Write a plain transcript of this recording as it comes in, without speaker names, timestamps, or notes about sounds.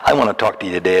I want to talk to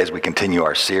you today as we continue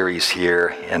our series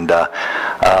here and about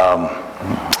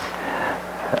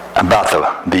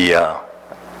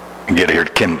get here.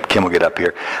 Kim will get up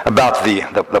here about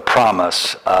the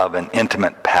promise of an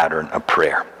intimate pattern of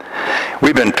prayer.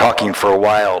 We've been talking for a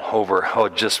while over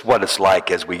just what it's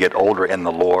like as we get older in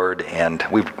the Lord, and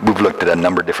we've looked at a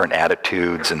number of different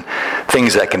attitudes and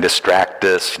things that can distract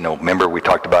us. Remember we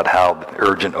talked about how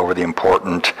urgent over the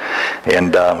important,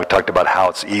 and we talked about how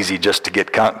it's easy just to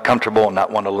get comfortable and not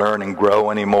want to learn and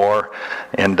grow anymore,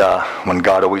 and when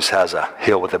God always has a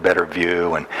hill with a better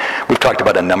view. And we've talked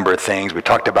about a number of things. We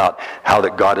talked about how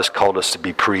that God has called us to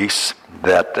be priests,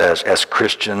 that as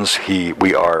Christians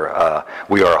we are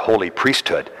a holy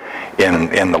priesthood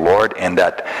in the Lord, and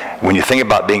that when you think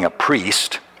about being a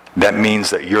priest, that means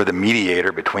that you're the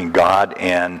mediator between God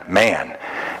and man.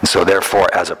 And so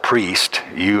therefore, as a priest,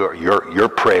 your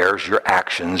prayers, your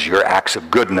actions, your acts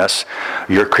of goodness,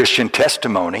 your Christian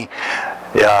testimony,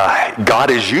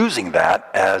 God is using that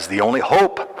as the only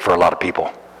hope for a lot of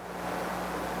people.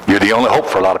 You're the only hope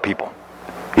for a lot of people.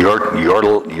 Your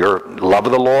love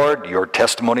of the Lord, your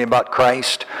testimony about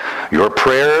Christ, your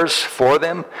prayers for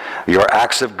them, your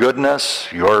acts of goodness,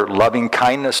 your loving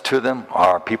kindness to them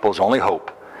are people's only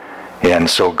hope. And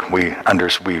so we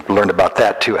learned about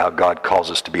that too, how God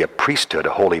calls us to be a priesthood,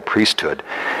 a holy priesthood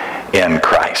in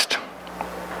Christ.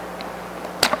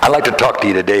 I'd like to talk to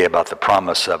you today about the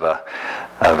promise of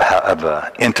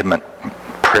an intimate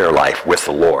prayer life with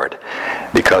the Lord,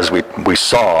 because we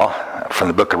saw from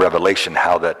the book of Revelation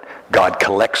how that God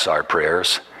collects our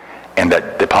prayers, and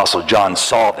that the Apostle John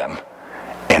saw them,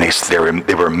 and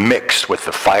they were mixed with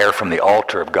the fire from the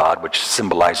altar of God, which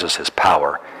symbolizes his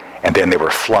power, and then they were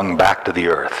flung back to the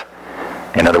earth.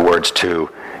 In other words, to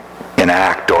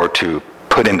enact or to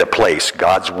put into place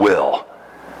God's will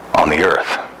on the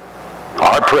earth.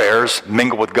 Our prayers,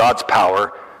 mingled with God's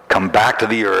power, come back to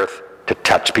the earth to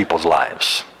touch people's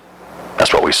lives.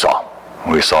 That's what we saw.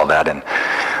 We saw that in,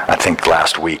 I think,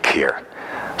 last week here.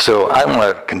 So I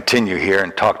want to continue here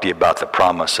and talk to you about the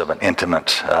promise of an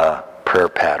intimate prayer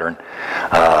pattern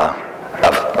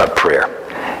of prayer.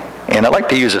 And I'd like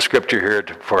to use a scripture here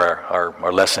for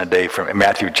our lesson today from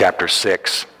Matthew chapter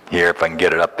 6. Here, if I can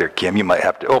get it up there, Kim, you might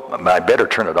have to, I better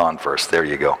turn it on first. There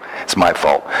you go. It's my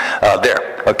fault.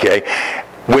 There, okay.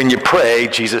 When you pray,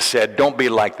 Jesus said, don't be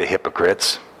like the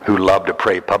hypocrites who love to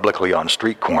pray publicly on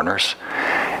street corners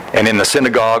and in the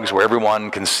synagogues where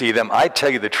everyone can see them. I tell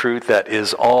you the truth, that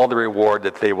is all the reward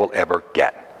that they will ever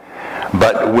get.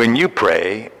 But when you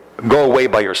pray, go away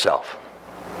by yourself.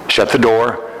 Shut the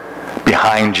door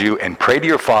behind you and pray to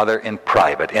your Father in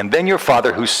private. And then your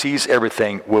Father who sees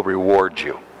everything will reward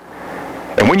you.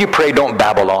 And when you pray, don't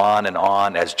babble on and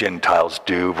on as Gentiles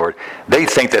do, for they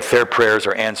think that their prayers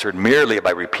are answered merely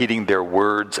by repeating their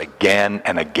words again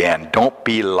and again. Don't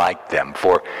be like them,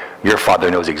 for your Father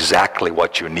knows exactly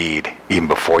what you need even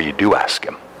before you do ask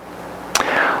him.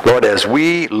 Lord, as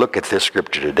we look at this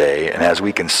scripture today, and as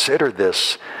we consider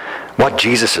this, what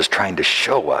Jesus is trying to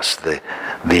show us,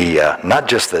 not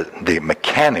just the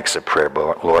mechanics of prayer,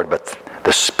 Lord, but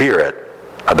the Spirit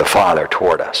of the Father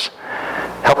toward us.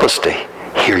 Help us to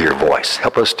hear your voice.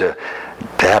 Help us to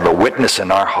have a witness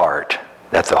in our heart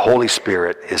that the Holy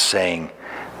Spirit is saying,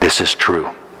 this is true.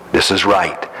 This is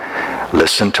right.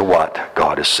 Listen to what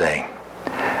God is saying.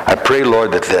 I pray,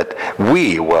 Lord, that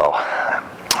we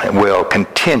will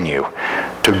continue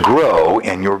to grow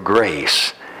in your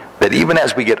grace, that even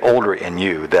as we get older in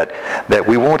you, that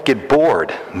we won't get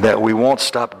bored, that we won't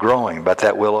stop growing, but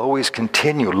that we'll always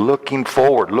continue looking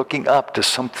forward, looking up to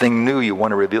something new you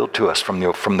want to reveal to us from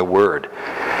the Word.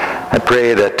 I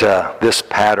pray that this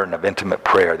pattern of intimate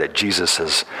prayer that Jesus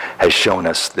has shown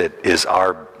us, that is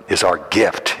our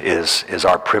gift, is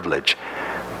our privilege,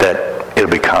 that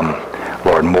it'll become,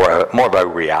 Lord, more of a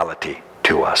reality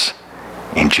to us.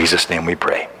 In Jesus' name we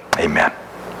pray. Amen.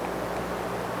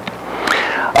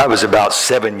 I was about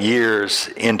 7 years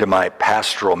into my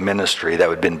pastoral ministry. That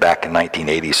would have been back in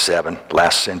 1987,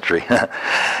 last century.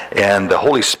 And the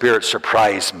Holy Spirit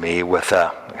surprised me with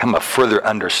a further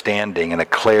understanding and a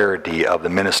clarity of the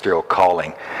ministerial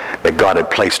calling that God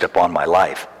had placed upon my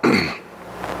life.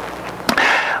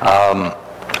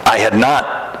 I had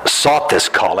not sought this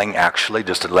calling, actually,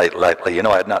 just lightly.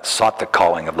 I had not sought the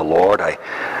calling of the Lord.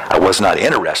 I was not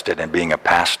interested in being a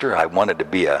pastor. I wanted to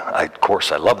be of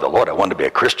course, I love the Lord. I wanted to be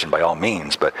a Christian by all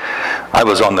means, but I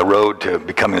was on the road to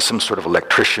becoming some sort of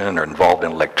electrician or involved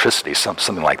in electricity,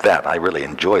 something like that. I really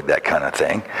enjoyed that kind of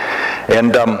thing.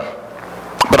 And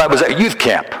but I was at youth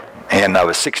camp, And I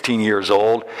was 16 years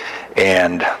old,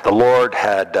 and the Lord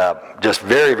had just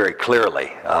very, very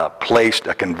clearly placed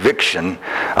a conviction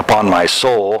upon my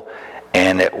soul,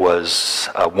 and it was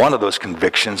one of those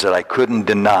convictions that I couldn't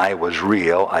deny was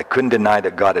real. I couldn't deny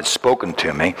that God had spoken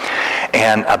to me,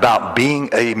 and about being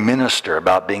a minister,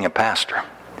 about being a pastor.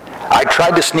 I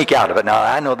tried to sneak out of it. Now,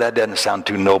 I know that doesn't sound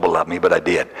too noble of me, but I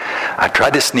did. I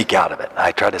tried to sneak out of it.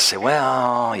 I tried to say,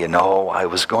 well, I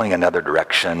was going another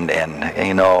direction, and,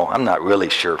 I'm not really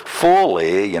sure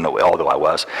fully, although I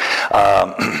was,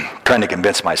 trying to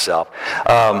convince myself.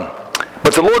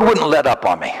 But the Lord wouldn't let up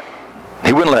on me.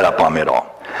 He wouldn't let up on me at all.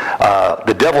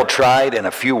 The devil tried in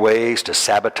a few ways to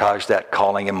sabotage that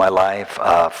calling in my life.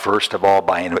 First of all,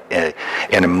 by an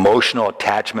emotional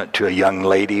attachment to a young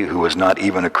lady who was not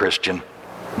even a Christian.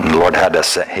 And the Lord had to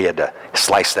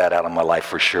slice that out of my life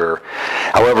for sure.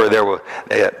 However, there were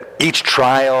each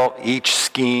trial, each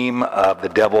scheme of the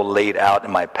devil laid out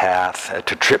in my path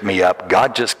to trip me up.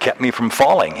 God just kept me from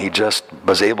falling. He just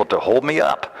was able to hold me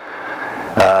up.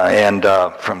 And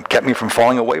kept me from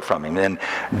falling away from him. And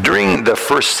during the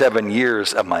first 7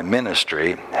 years of my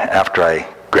ministry, after I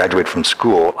graduated from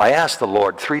school, I asked the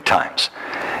Lord 3 times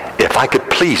if I could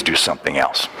please do something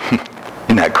else.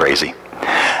 Isn't that crazy?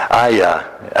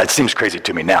 It seems crazy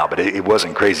to me now, but it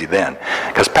wasn't crazy then.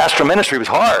 Because pastoral ministry was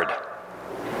hard.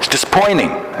 It's disappointing.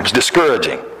 It was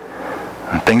discouraging.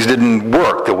 Things didn't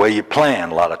work the way you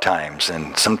planned a lot of times,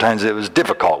 and sometimes it was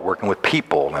difficult working with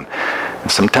people, and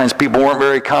sometimes people weren't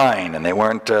very kind, and they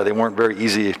weren't very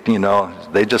easy.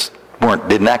 They just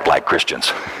didn't act like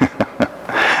Christians.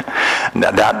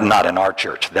 Not in our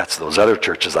church. That's those other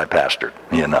churches I pastored.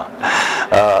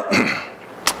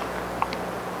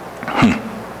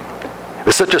 It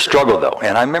was such a struggle, though,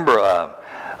 and I remember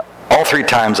all 3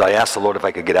 times I asked the Lord if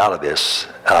I could get out of this.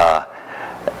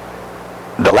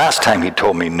 The last time he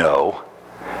told me no.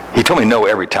 He told me no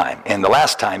every time. And the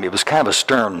last time, it was kind of a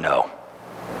stern no.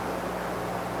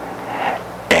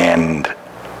 And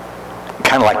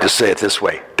kind of like to say it this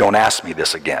way, don't ask me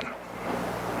this again.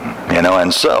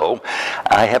 And so,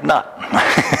 I have not.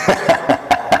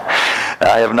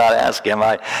 I have not asked him.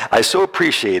 I so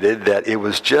appreciated that it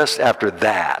was just after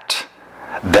that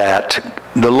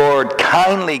the Lord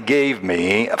kindly gave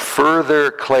me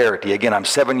further clarity. Again, I'm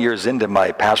 7 years into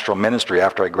my pastoral ministry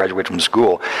after I graduated from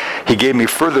school. He gave me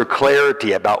further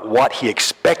clarity about what he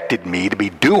expected me to be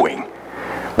doing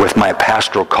with my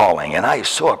pastoral calling. And I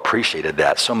so appreciated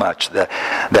that so much that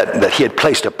he had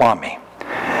placed upon me.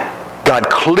 God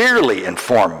clearly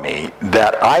informed me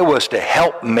that I was to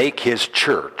help make his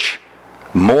church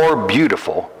more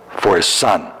beautiful for his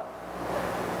son.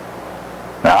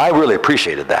 Now, I really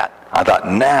appreciated that. I thought,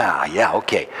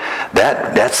 okay,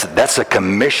 that's a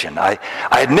commission. I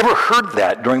had never heard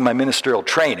that during my ministerial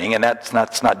training, and that's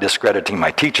not discrediting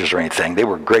my teachers or anything. They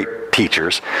were great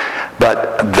teachers.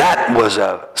 But that was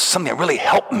something that really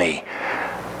helped me,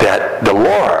 that the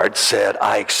Lord said,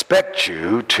 I expect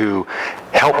you to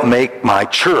help make my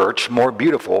church more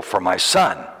beautiful for my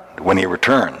son when he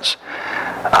returns.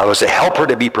 I was to help her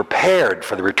to be prepared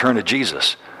for the return of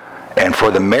Jesus and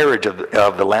for the marriage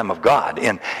of the Lamb of God.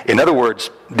 In other words,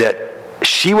 that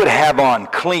she would have on a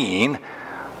clean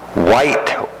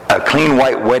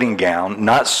white wedding gown,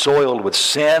 not soiled with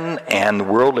sin and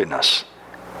worldliness.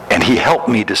 And he helped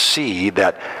me to see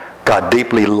that God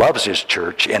deeply loves his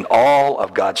church, and all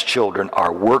of God's children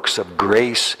are works of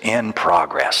grace in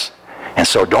progress. And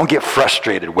so don't get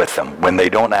frustrated with them when they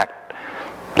don't act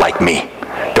like me.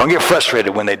 Don't get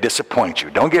frustrated when they disappoint you.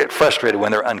 Don't get frustrated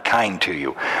when they're unkind to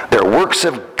you. They're works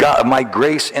of God, my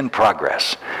grace in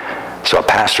progress. So a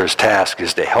pastor's task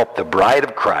is to help the bride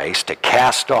of Christ to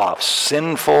cast off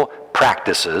sinful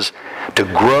practices, to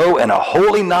grow in a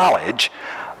holy knowledge,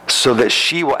 so that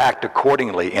she will act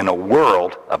accordingly in a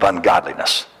world of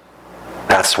ungodliness.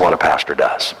 That's what a pastor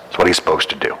does. That's what he's supposed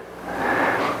to do.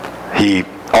 He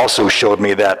also showed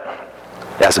me that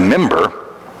as a member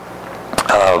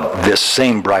of this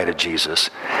same bride of Jesus,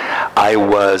 I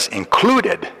was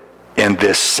included in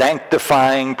this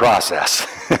sanctifying process.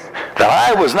 That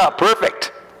I was not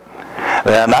perfect.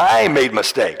 And I made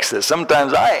mistakes. That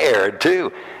sometimes I erred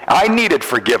too. I needed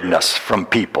forgiveness from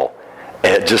people,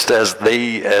 just as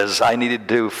I needed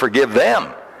to forgive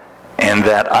them. And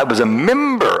that I was a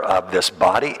member of this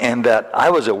body, and that I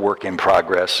was a work in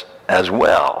progress as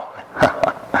well.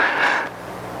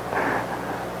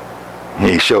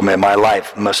 He showed me my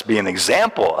life must be an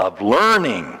example of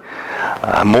learning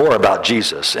more about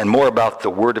Jesus and more about the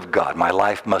Word of God. My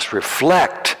life must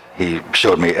reflect, he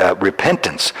showed me,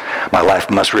 repentance. My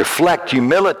life must reflect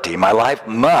humility. My life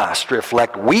must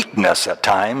reflect weakness at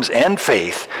times and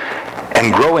faith.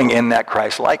 and growing in that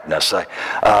Christ likeness.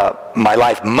 My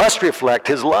life must reflect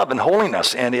his love and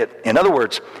holiness. And in other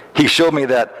words, he showed me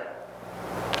that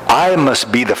I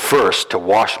must be the first to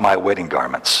wash my wedding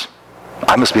garments.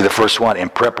 I must be the first one in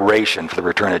preparation for the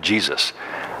return of Jesus.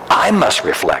 I must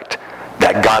reflect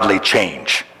that godly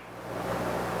change.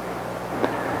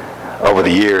 Over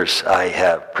the years, I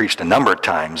have preached a number of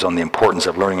times on the importance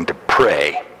of learning to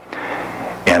pray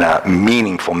in a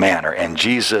meaningful manner. And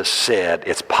Jesus said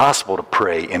it's possible to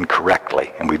pray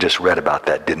incorrectly. And we just read about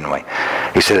that, didn't we?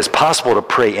 He said it's possible to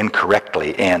pray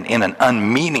incorrectly and in an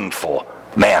unmeaningful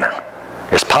manner.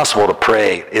 It's possible to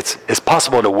pray. It's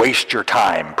possible to waste your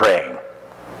time praying.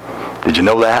 Did you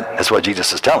know that? That's what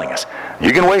Jesus is telling us.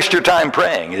 You can waste your time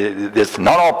praying. It's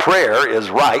not all prayer is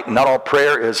right. Not all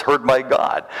prayer is heard by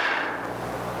God.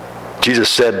 Jesus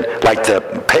said, like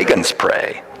the pagans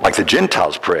pray, like the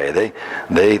Gentiles pray.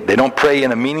 They don't pray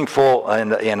in a meaningful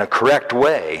and in a correct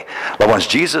way. But once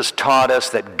Jesus taught us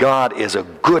that God is a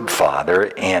good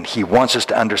Father, and he wants us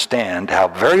to understand how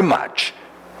very much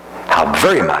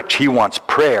he wants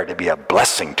prayer to be a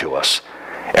blessing to us,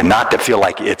 and not to feel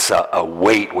like it's a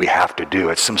weight we have to do.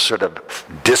 It's some sort of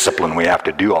discipline we have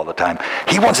to do all the time.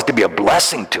 He wants it to be a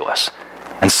blessing to us.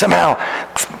 And somehow,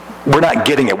 we're not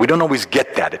getting it. We don't always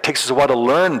get that. It takes us a while to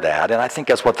learn that, and I think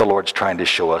that's what the Lord's trying to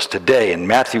show us today. In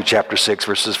Matthew chapter 6,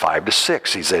 verses 5 to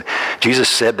 6, Jesus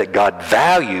said that God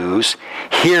values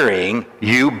hearing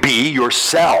you be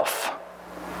yourself.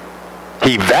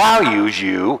 He values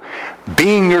you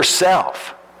being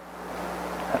yourself.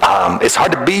 It's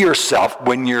hard to be yourself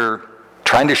when you're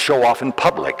trying to show off in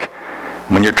public,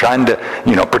 when you're trying to,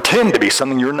 pretend to be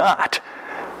something you're not.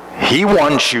 He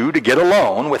wants you to get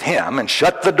alone with him and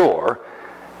shut the door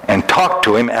and talk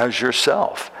to him as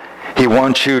yourself. He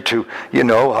wants you to,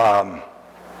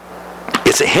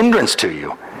 it's a hindrance to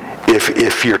you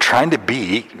if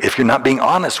you're not being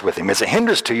honest with him. It's a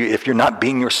hindrance to you if you're not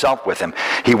being yourself with him.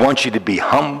 He wants you to be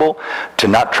humble, to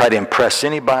not try to impress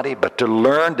anybody, but to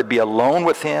learn to be alone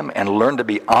with him and learn to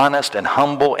be honest and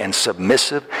humble and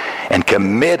submissive and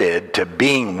committed to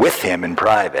being with him in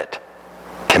private.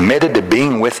 Committed to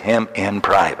being with him in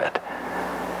private.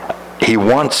 He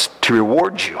wants to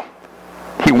reward you.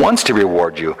 He wants to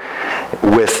reward you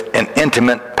with an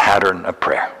intimate pattern of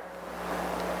prayer.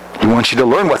 He wants you to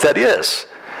learn what that is.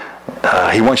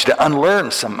 He wants you to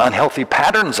unlearn some unhealthy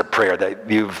patterns of prayer that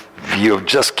you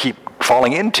just keep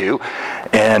falling into,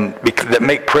 and that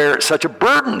make prayer such a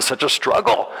burden, such a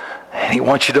struggle. And he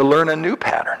wants you to learn a new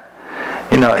pattern.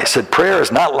 He said prayer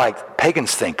is not like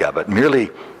pagans think of it, merely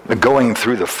going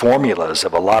through the formulas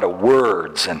of a lot of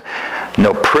words. And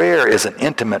prayer is an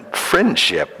intimate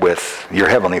friendship with your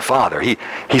Heavenly Father.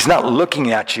 He's not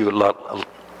looking at you,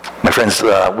 my friends,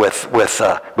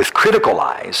 with critical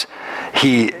eyes.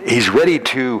 He's ready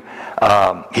to.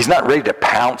 He's not ready to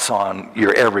pounce on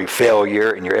your every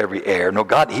failure and your every error. No,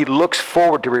 God, he looks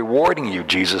forward to rewarding you.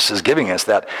 Jesus is giving us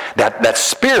that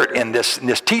spirit in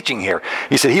this teaching here.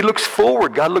 He said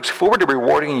God looks forward to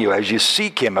rewarding you as you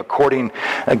seek him according,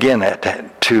 again,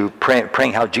 to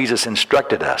praying how Jesus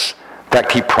instructed us. In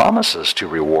fact, he promises to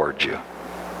reward you.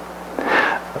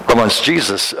 But once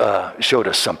Jesus showed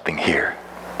us something here.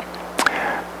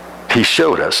 He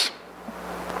showed us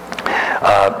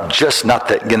just not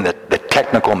the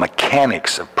technical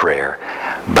mechanics of prayer,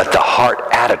 but the heart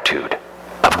attitude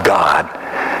of God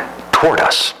toward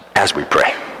us as we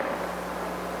pray.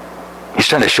 He's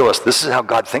trying to show us this is how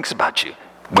God thinks about you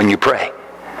when you pray.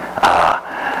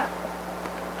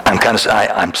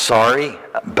 I'm sorry,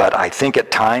 but I think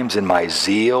at times in my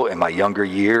zeal, in my younger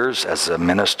years as a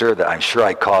minister, that I'm sure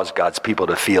I caused God's people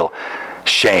to feel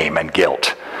shame and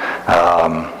guilt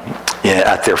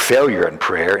at their failure in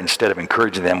prayer, instead of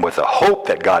encouraging them with a hope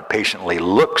that God patiently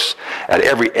looks at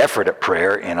every effort at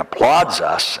prayer and applauds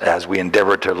us as we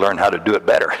endeavor to learn how to do it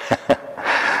better.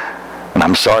 And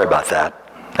I'm sorry about that.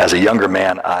 As a younger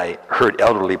man, I heard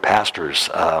elderly pastors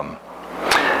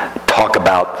talk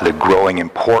about the growing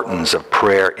importance of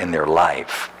prayer in their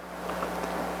life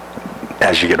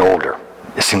as you get older.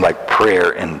 It seemed like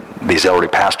prayer and these elderly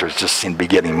pastors just seemed to be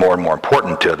getting more and more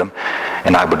important to them.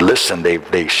 And I would listen.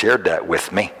 They shared that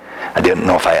with me. I didn't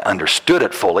know if I understood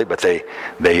it fully, but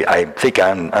I think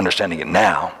I'm understanding it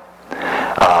now.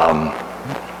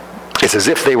 It's as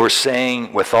if they were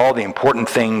saying, with all the important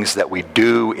things that we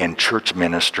do in church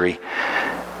ministry,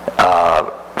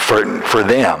 for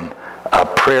them,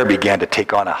 prayer began to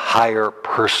take on a higher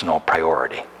personal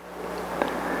priority.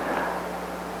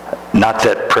 Not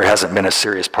that prayer hasn't been a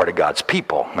serious part of God's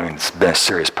people. I mean, it's been a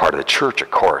serious part of the church,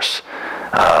 of course.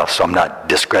 So I'm not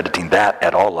discrediting that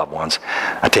at all, loved ones.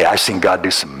 I tell you, I've seen God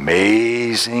do some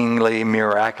amazingly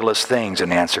miraculous things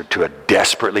in answer to a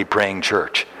desperately praying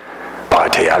church. But I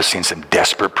tell you, I've seen some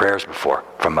desperate prayers before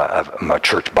from a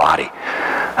church body.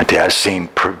 I tell you, I've seen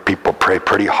people pray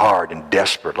pretty hard and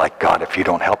desperate, like, God, if you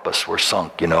don't help us, we're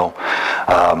sunk,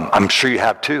 I'm sure you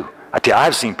have too. I tell you,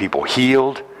 I've seen people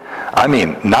healed. I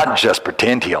mean, not just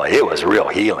pretend healing. It was real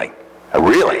healing.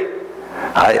 Really.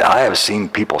 I have seen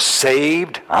people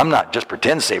saved. I'm not just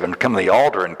pretend saved and coming to the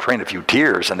altar and praying a few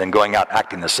tears and then going out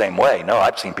acting the same way. No,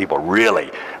 I've seen people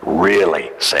really,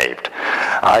 really saved.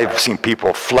 I've seen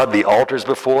people flood the altars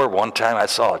before. One time I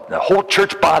saw the whole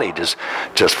church body just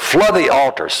flood the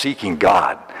altar seeking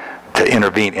God to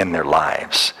intervene in their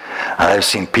lives. I've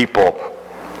seen people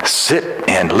sit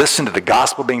and listen to the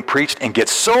gospel being preached and get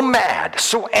so mad,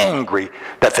 so angry,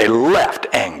 that they left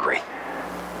angry.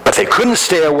 But they couldn't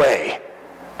stay away.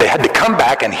 They had to come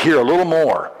back and hear a little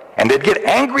more. And they'd get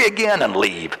angry again and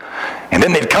leave. And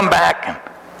then they'd come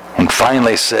back and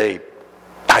finally say,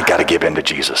 I got to give in to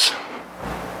Jesus.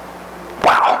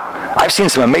 Wow. I've seen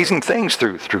some amazing things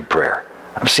through prayer.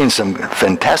 I've seen some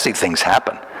fantastic things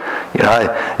happen.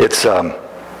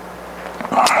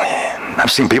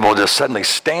 I've seen people just suddenly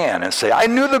stand and say, I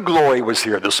knew the glory was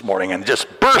here this morning, and just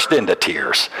burst into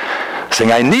tears,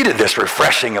 saying, I needed this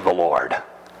refreshing of the Lord.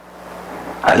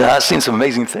 I've seen some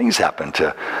amazing things happen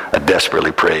to a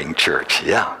desperately praying church.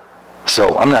 Yeah.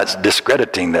 So I'm not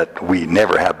discrediting that we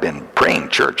never have been praying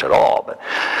church at all. But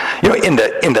in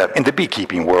the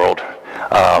beekeeping world,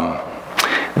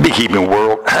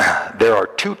 there are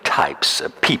two types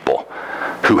of people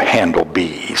who handle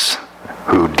bees,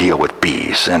 who deal with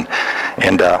bees. And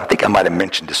I think I might have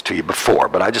mentioned this to you before,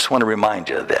 but I just want to remind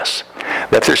you of this,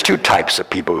 that there's two types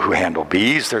of people who handle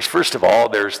bees. First of all,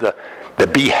 there's the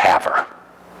bee haver.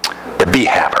 The bee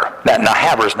haver. Now,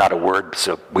 haver is not a word,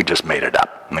 so we just made it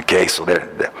up. Okay, so there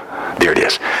it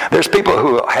is. There's people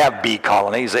who have bee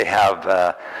colonies. They have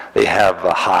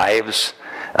hives.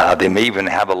 They may even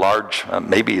have a large.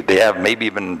 Maybe they have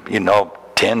even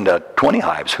 10 to 20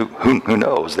 hives. Who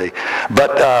knows?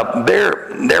 But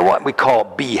they're what we call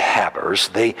bee havers.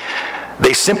 They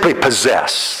simply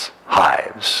possess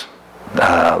hives.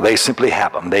 They simply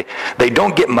have them. They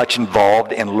don't get much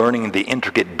involved in learning the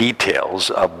intricate details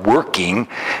of working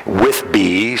with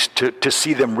bees to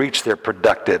see them reach their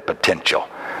productive potential.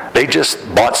 They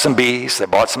just bought some bees, they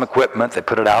bought some equipment, they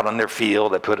put it out on their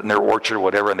field, they put it in their orchard,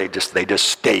 whatever, and they just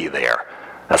stay there.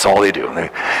 That's all they do.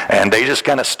 And they just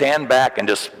kind of stand back and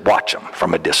just watch them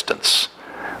from a distance.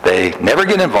 They never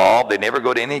get involved. They never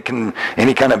go to any kind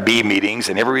of bee meetings.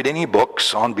 They never read any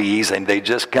books on bees, and they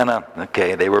just kind of,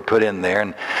 they were put in there,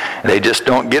 and they just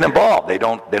don't get involved. They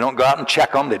don't go out and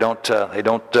check them. They don't.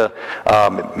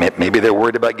 Maybe they're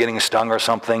worried about getting stung or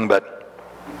something. But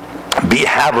bee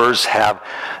havers have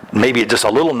maybe just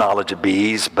a little knowledge of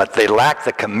bees, but they lack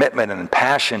the commitment and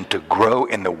passion to grow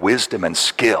in the wisdom and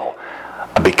skill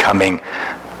of becoming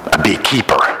a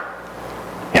beekeeper.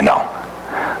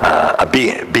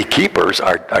 Beekeepers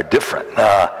are different.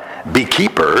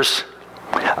 Beekeepers,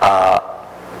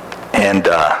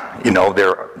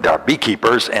 there are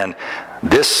beekeepers, and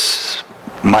this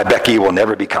my Becky will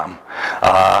never become.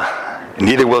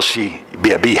 Neither will she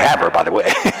be a bee haver, by the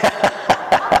way.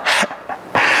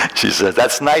 She says,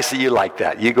 that's nice that you like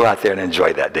that. You go out there and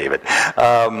enjoy that, David.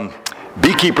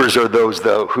 Beekeepers are those,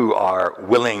 though, who are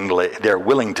willing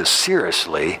to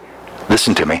seriously,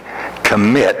 listen to me,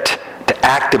 commit to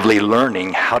actively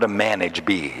learning how to manage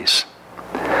bees.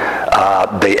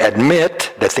 They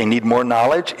admit that they need more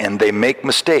knowledge, and they make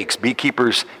mistakes.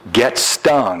 Beekeepers get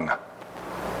stung.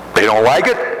 They don't like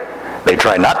it. They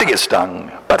try not to get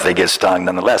stung, but they get stung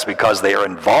nonetheless because they are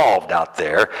involved out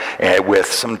there with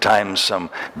sometimes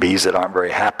some bees that aren't very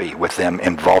happy with them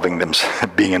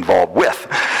being involved with.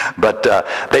 But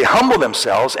they humble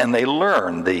themselves and they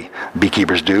learn, the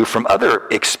beekeepers do, from other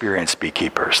experienced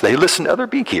beekeepers. They listen to other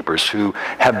beekeepers who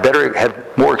have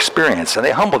more experience, and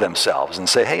they humble themselves and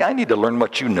say, hey, I need to learn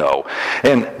what you know.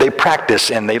 And they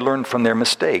practice and they learn from their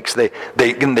mistakes. They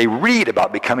read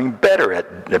about becoming better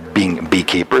at being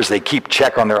beekeepers. They keep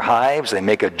check on their hives, they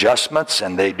make adjustments,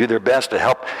 and they do their best to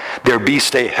help their bees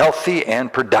stay healthy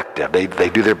and productive. They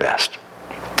do their best.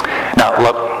 Now,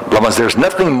 loved ones, there's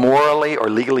nothing morally or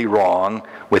legally wrong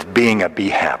with being a bee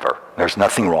haver. There's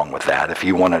nothing wrong with that. If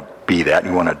you want to be that,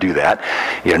 you want to do that,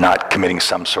 you're not committing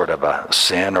some sort of a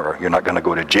sin, or you're not going to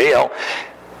go to jail.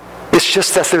 It's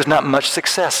just that there's not much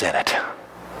success in it.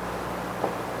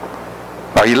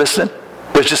 Are you listening?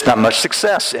 There's just not much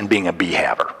success in being a bee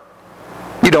haver.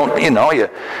 You don't,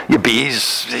 your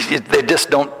bees, they just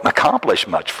don't accomplish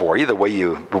much for you the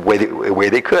way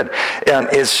they could. And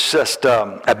it's just,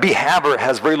 a bee haver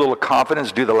has very little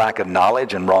confidence due to the lack of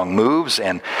knowledge and wrong moves,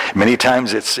 and many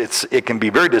times it can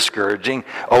be very discouraging,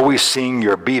 always seeing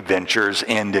your bee ventures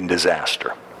end in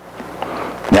disaster.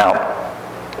 Now,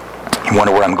 you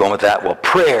wonder where I'm going with that? Well,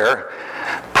 prayer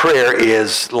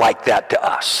is like that to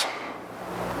us.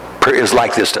 Prayer is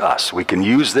like this to us. We can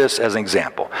use this as an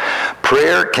example.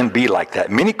 Prayer can be like that.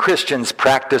 Many Christians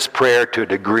practice prayer to a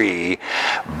degree,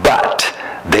 but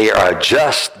they are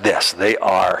just this. They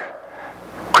are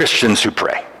Christians who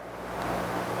pray.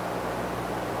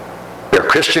 They're a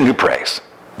Christian who prays.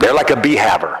 They're like a bee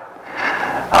haver.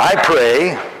 I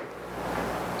pray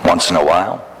once in a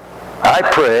while. I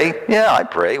pray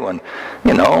when,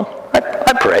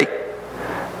 I pray.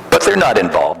 But they're not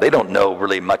involved. They don't know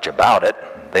really much about it.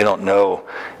 They don't know,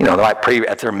 they might pray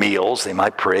at their meals. They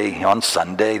might pray on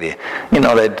Sunday. They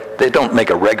don't make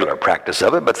a regular practice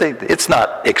of it, but it's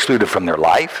not excluded from their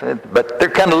life. But they're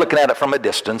kind of looking at it from a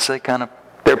distance. They're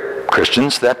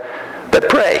Christians that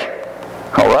pray.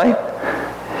 All right?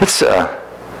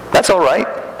 That's all right.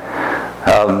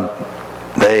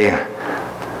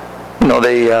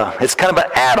 It's kind of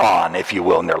an add-on, if you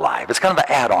will, in their life. It's kind of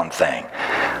an add-on thing.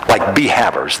 Like bee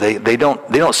havers, they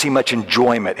don't see much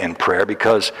enjoyment in prayer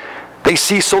because they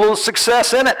see so little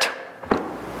success in it.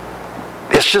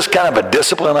 It's just kind of a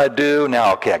discipline I do.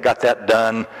 Now, okay, I got that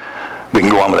done. We can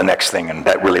go on with the next thing, and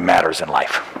that really matters in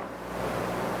life.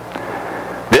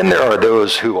 Then there are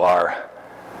those who are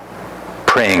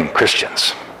praying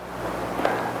Christians.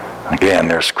 Again,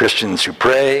 there's Christians who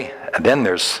pray, and then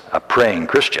there's a praying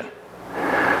Christian.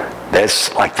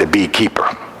 That's like the beekeeper.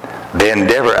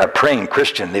 A praying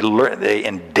Christian, they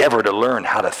endeavor to learn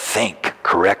how to think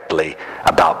correctly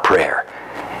about prayer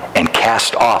and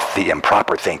cast off the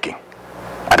improper thinking.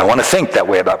 I don't want to think that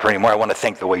way about prayer anymore. I want to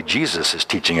think the way Jesus is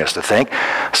teaching us to think.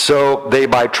 So they,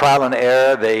 by trial and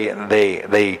error,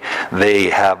 they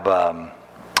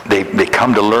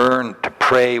come to learn to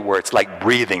pray where it's like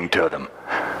breathing to them.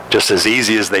 Just as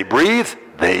easy as they breathe,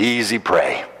 they easy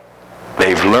pray.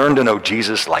 They've learned to know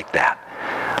Jesus like that.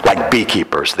 Like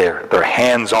beekeepers, they're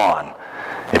hands-on,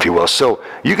 if you will. So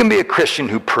you can be a Christian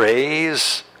who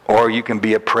prays, or you can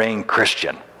be a praying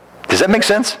Christian. Does that make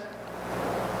sense?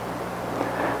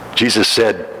 Jesus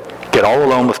said, get all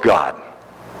alone with God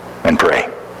and pray.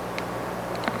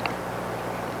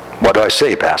 What do I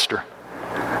say, Pastor?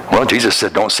 Well, Jesus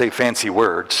said, don't say fancy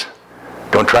words.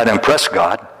 Don't try to impress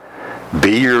God.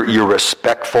 Be your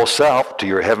respectful self to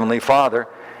your Heavenly Father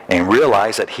and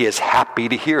realize that He is happy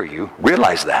to hear you.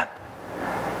 Realize that.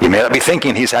 You may not be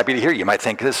thinking He's happy to hear you. You might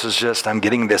think this is just, I'm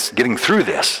getting through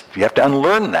this. You have to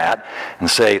unlearn that and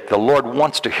say, the Lord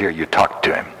wants to hear you talk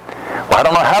to Him. Well, I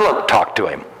don't know how to talk to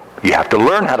Him. You have to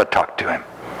learn how to talk to Him.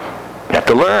 You have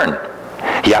to learn.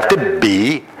 You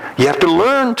have to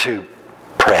learn to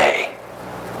pray.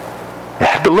 You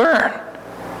have to learn.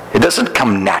 It doesn't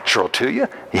come natural to you.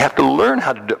 You have to learn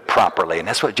how to do it properly, and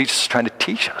that's what Jesus is trying to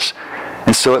teach us.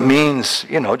 And so it means,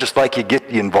 just like you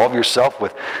involve yourself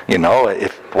with,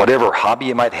 if whatever hobby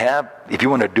you might have, if you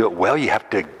want to do it well, you have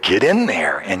to get in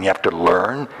there and you have to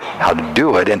learn how to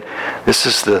do it. And this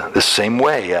is the same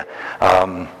way.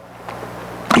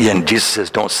 And Jesus says,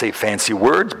 don't say fancy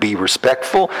words, be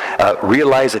respectful,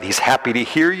 realize that He's happy to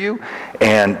hear you,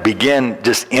 and begin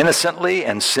just innocently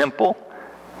and simple.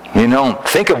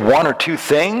 Think of one or two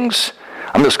things.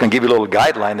 I'm just going to give you a little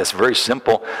guideline that's very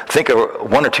simple. Think of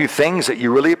one or two things that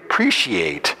you really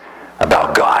appreciate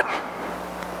about God.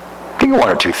 Think of one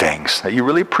or two things that you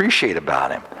really appreciate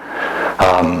about Him.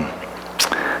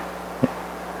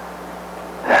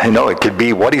 It could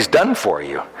be what He's done for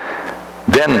you.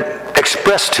 Then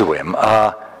express to Him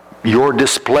your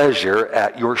displeasure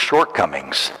at your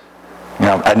shortcomings.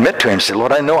 Admit to Him, say,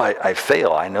 Lord, I know I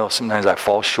fail. I know sometimes I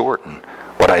fall short in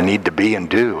what I need to be and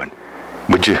do. And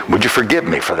would you forgive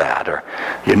me for that? Or,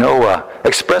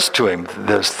 express to Him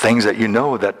those things that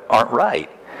that aren't right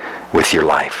with your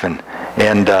life. And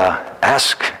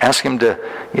ask Him to,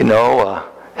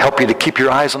 help you to keep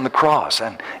your eyes on the cross.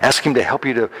 And ask Him to help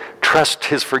you to trust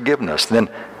His forgiveness. And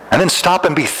then stop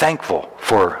and be thankful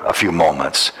for a few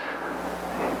moments.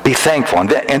 Be thankful. And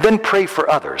then pray for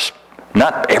others.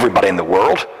 Not everybody in the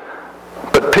world,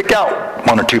 but pick out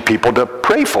one or two people to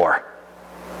pray for.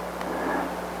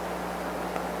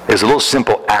 There's a little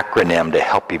simple acronym to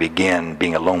help you begin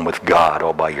being alone with God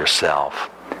all by yourself.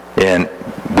 And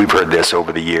we've heard this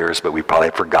over the years, but we probably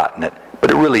have forgotten it.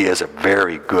 But it really is a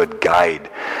very good guide,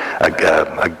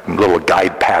 a little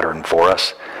guide pattern for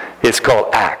us. It's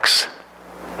called ACTS.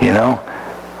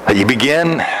 You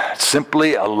begin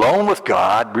simply alone with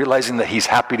God, realizing that he's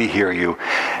happy to hear you,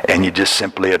 and you just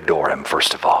simply adore him,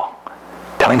 first of all.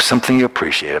 Tell him something you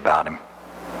appreciate about him.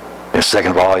 And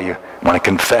second of all, you want to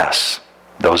confess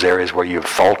those areas where you've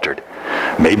faltered.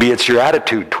 Maybe it's your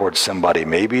attitude towards somebody.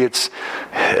 Maybe it's,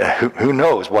 who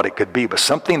knows what it could be, but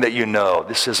something that you know,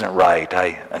 this isn't right.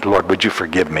 Lord, would you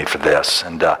forgive me for this?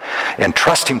 And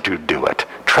trust him to do it.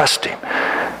 Trust him.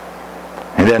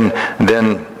 And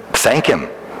then thank him.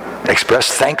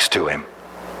 Express thanks to him.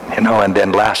 And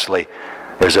then lastly,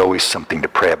 there's always something to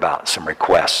pray about, some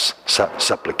requests,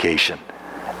 supplication,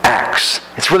 acts.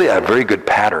 It's really a very good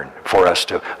pattern for us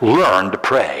to learn to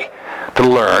pray, to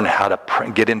learn how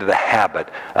to get into the habit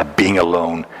of being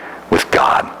alone with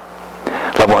God.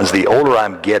 Loved ones, the older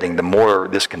I'm getting, the more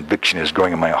this conviction is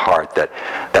growing in my heart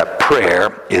that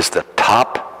prayer is the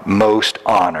topmost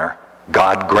honor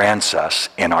God grants us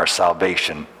in our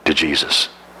salvation to Jesus,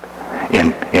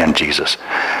 in Jesus.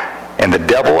 And the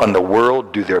devil and the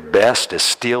world do their best to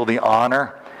steal the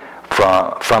honor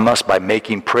from us by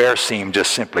making prayer seem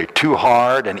just simply too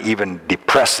hard and even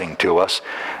depressing to us,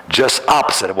 just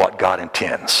opposite of what God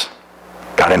intends.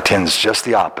 God intends just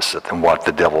the opposite than what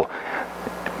the devil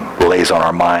lays on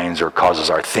our minds or causes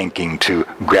our thinking to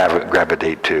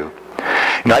gravitate to.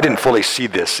 I didn't fully see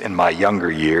this in my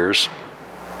younger years,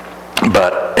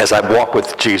 but as I've walked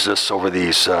with Jesus over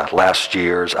these last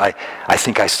years, I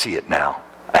think I see it now.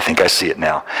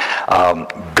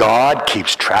 God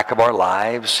keeps track of our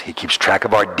lives. He keeps track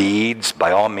of our deeds.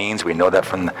 By all means, we know that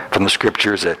from the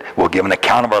scriptures that we'll give an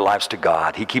account of our lives to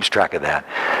God. He keeps track of that.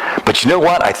 But you know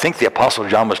what? I think the Apostle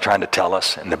John was trying to tell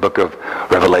us in the book of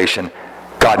Revelation,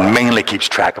 God mainly keeps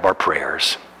track of our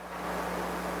prayers.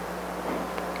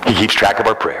 He keeps track of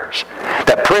our prayers.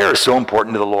 That prayer is so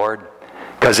important to the Lord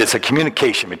because it's a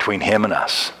communication between him and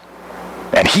us.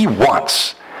 And he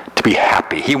wants to be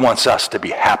happy. He wants us to be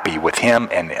happy with him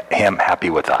and him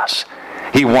happy with us.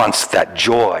 He wants that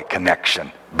joy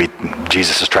connection.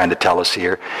 Jesus is trying to tell us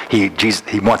here. He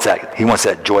wants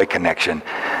that joy connection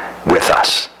with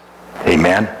us.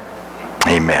 Amen.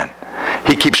 Amen.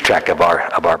 He keeps track of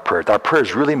our prayers. Our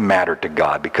prayers really matter to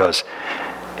God because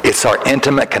it's our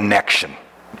intimate connection.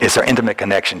 It's our intimate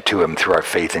connection to him through our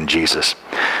faith in Jesus.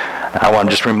 I want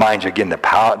to just remind you again, the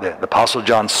Apostle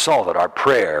John saw that our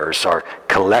prayers are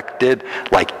collected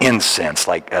like incense,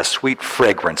 like a sweet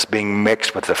fragrance being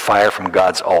mixed with the fire from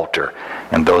God's altar.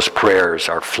 And those prayers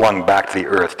are flung back to the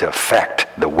earth to affect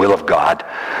the will of God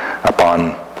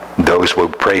upon those we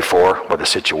pray for or the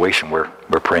situation we're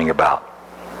praying about.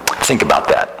 Think about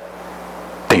that.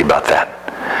 Think about that.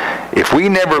 If we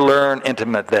never learn the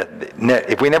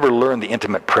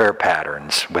intimate prayer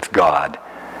patterns with God,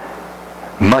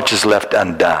 much is left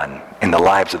undone in the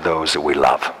lives of those that we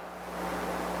love.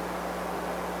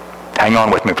 Hang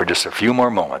on with me for just a few more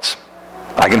moments.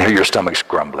 I can hear your stomachs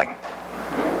grumbling,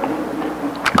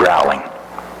 growling.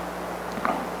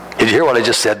 Did you hear what I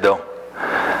just said, though?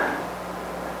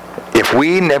 If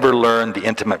we never learn the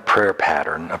intimate prayer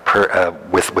pattern of prayer,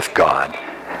 with God,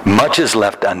 much is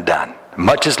left undone.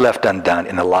 Much is left undone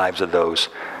in the lives of those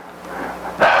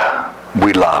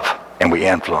we love and we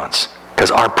influence. Because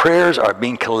our prayers are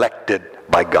being collected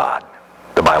by God,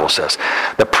 the Bible says.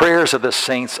 The prayers of the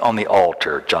saints on the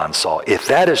altar, John saw. If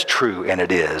that is true, and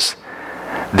it is,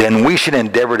 then we should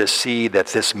endeavor to see that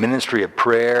this ministry of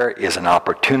prayer is an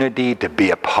opportunity to be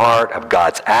a part of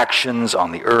God's actions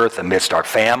on the earth amidst our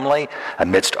family,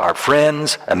 amidst our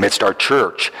friends, amidst our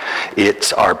church.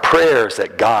 It's our prayers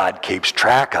that God keeps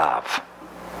track of.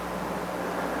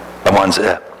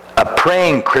 A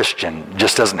praying Christian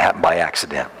just doesn't happen by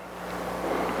accident.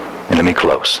 And let me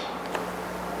close.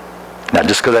 Now,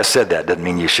 just because I said that doesn't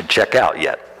mean you should check out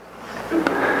yet.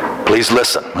 Please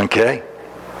listen, okay?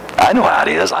 I know how it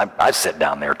is. I sit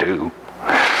down there too.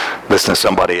 Listen to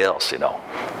somebody else, A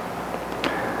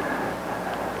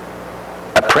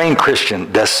praying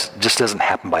Christian just doesn't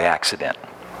happen by accident.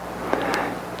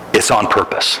 It's on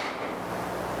purpose.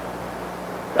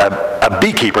 A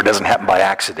beekeeper doesn't happen by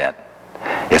accident.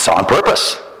 It's on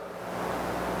purpose.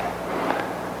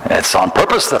 It's on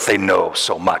purpose that they know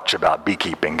so much about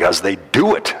beekeeping because they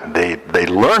do it. They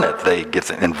learn it. They get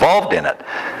involved in it.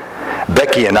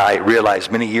 Becky and I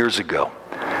realized many years ago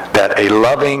that a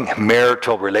loving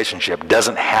marital relationship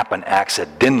doesn't happen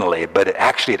accidentally, but it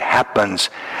happens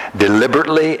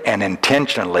deliberately and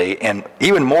intentionally, and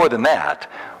even more than that,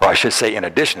 or I should say in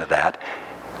addition to that,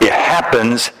 it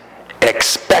happens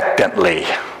expectantly.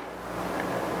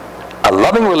 A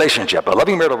loving relationship, a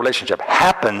loving marital relationship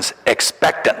happens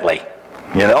expectantly.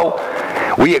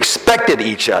 We expected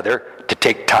each other to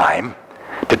take time,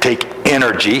 to take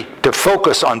energy, to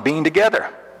focus on being together.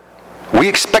 We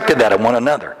expected that of one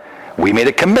another. We made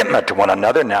a commitment to one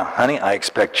another. Now, honey, I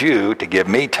expect you to give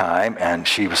me time. And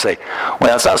she would say,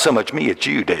 well, it's not so much me, it's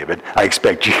you, David. I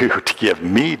expect you to give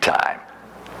me time.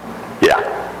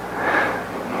 Yeah.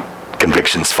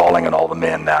 Convictions falling on all the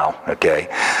men now, okay?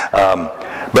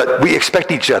 But we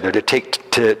expect each other to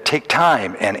take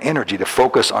time and energy to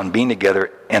focus on being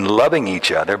together and loving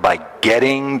each other by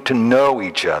getting to know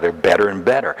each other better and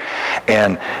better.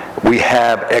 And we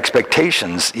have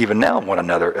expectations even now of one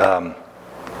another.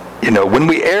 When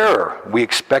we err, we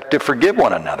expect to forgive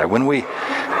one another. When we,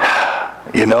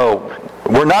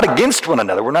 we're not against one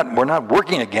another. We're not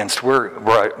working against.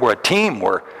 We're a team.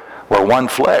 We're one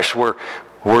flesh.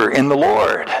 We're in the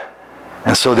Lord.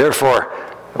 And so therefore,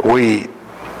 it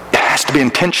has to be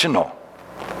intentional,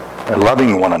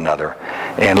 loving one another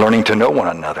and learning to know one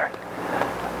another.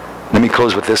 Let me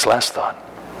close with this last thought.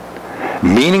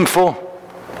 Meaningful,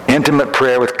 intimate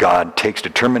prayer with God takes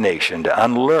determination to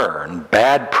unlearn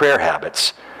bad prayer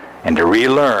habits and to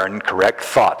relearn correct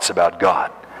thoughts about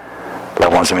God.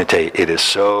 Loved ones, let me tell you, it is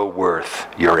so worth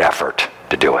your effort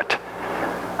to do it.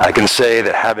 I can say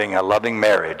that having a loving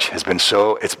marriage has been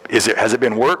has it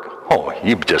been work? Oh,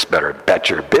 you just better bet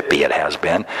your bippy it has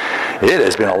been. It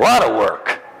has been a lot of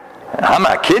work. I'm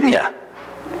not kidding you.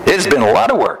 It's been a lot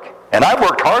of work. And I've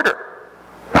worked harder.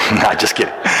 Not just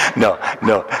kidding. No.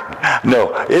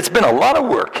 It's been a lot of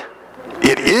work.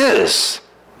 It is.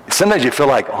 Sometimes you feel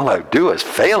like all I do is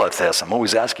fail at this. I'm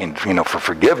always asking, for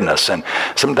forgiveness. And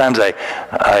sometimes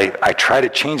I try to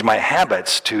change my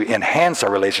habits to enhance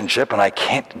our relationship, and I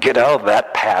can't get out of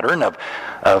that pattern of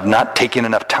not taking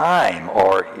enough time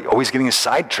or always getting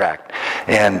sidetracked.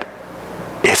 And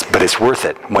it's worth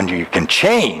it when you can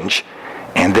change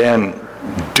and then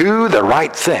do the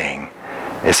right thing.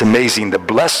 It's amazing the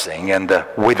blessing and the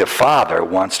way the Father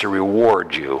wants to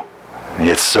reward you.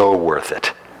 It's so worth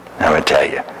it. I'm going to tell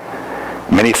you.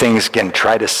 Many things can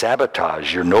try to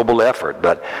sabotage your noble effort,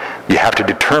 but you have to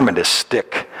determine to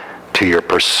stick to your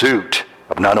pursuit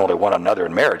of not only one another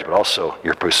in marriage, but also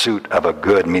your pursuit of a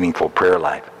good, meaningful prayer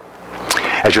life.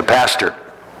 As your pastor,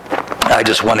 I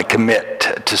just want to commit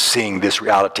to seeing this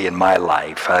reality in my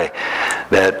life. I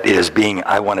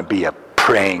want to be a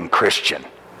praying Christian.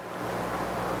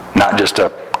 Not just a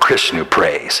Christian who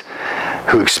prays,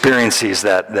 who experiences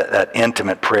that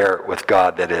intimate prayer with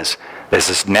God that is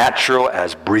as natural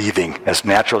as breathing, as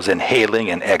natural as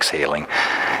inhaling and exhaling.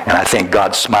 And I think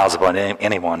God smiles upon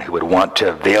anyone who would want to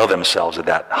avail themselves of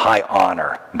that high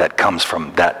honor that comes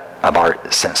from that of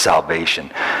our salvation,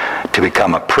 to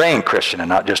become a praying Christian and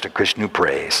not just a Christian who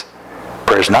prays.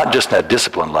 Prayer is not just a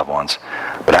discipline, loved ones,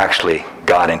 but actually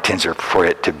God intends for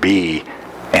it to be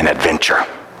an adventure.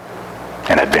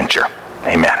 An adventure.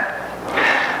 Amen.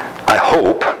 I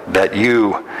hope that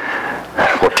you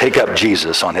will take up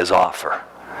Jesus on his offer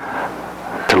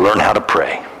to learn how to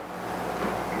pray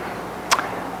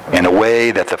in a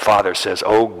way that the Father says,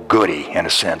 oh goody, in a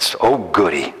sense, oh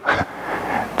goody.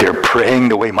 They're praying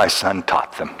the way my son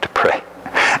taught them to pray.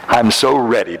 I'm so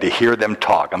ready to hear them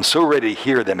talk. I'm so ready to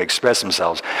hear them express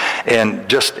themselves. And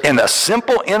just in a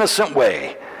simple, innocent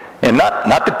way. And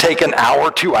not to take an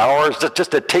hour, 2 hours,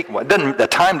 just to take, the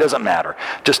time doesn't matter.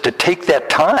 Just to take that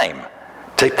time,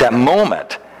 take that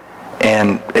moment,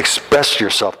 and express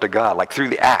yourself to God, like through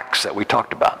the acts that we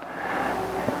talked about.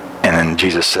 And then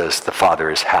Jesus says, the Father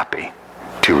is happy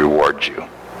to reward you.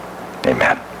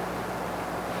 Amen.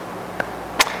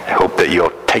 I hope that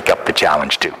you'll take up the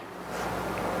challenge too.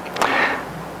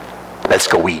 Let's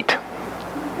go eat.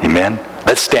 Amen.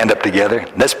 Let's stand up together.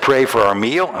 Let's pray for our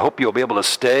meal. I hope you'll be able to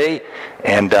stay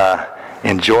and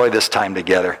enjoy this time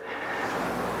together.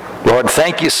 Lord,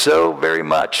 thank you so very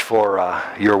much for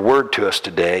your word to us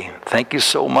today. Thank you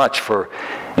so much for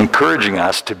encouraging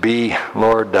us to be,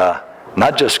 Lord,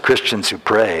 not just Christians who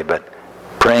pray, but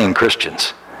praying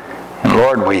Christians. And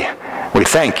Lord, we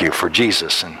thank you for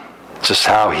Jesus and just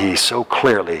how he so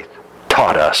clearly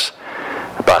taught us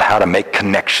about how to make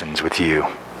connections with you.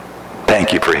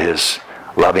 Thank you for his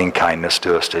loving kindness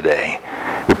to us today.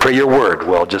 We pray your word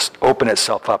will just open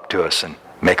itself up to us and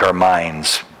make our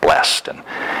minds blessed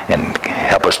and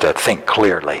help us to think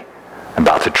clearly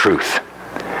about the truth.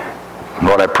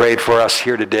 Lord, I prayed for us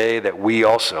here today that we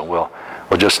also will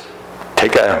just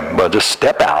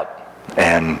step out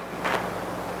and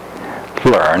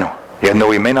learn, even though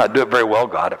we may not do it very well,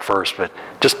 God, at first, but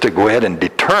just to go ahead and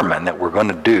determine that we're going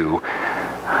to do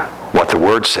what the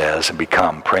word says and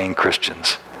become praying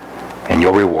Christians. And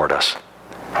you'll reward us.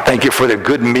 Thank you for the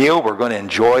good meal we're going to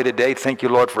enjoy today. Thank you,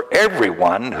 Lord, for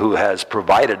everyone who has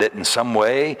provided it in some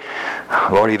way,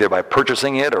 Lord, either by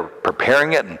purchasing it or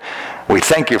preparing it. And we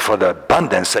thank you for the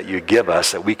abundance that you give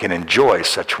us, that we can enjoy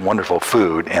such wonderful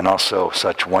food and also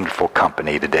such wonderful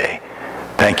company today.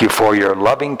 Thank you for your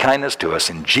loving kindness to us.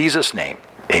 In Jesus' name,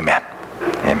 amen.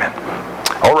 Amen.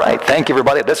 All right, thank you,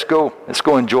 everybody. Let's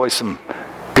go enjoy some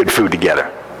good food together.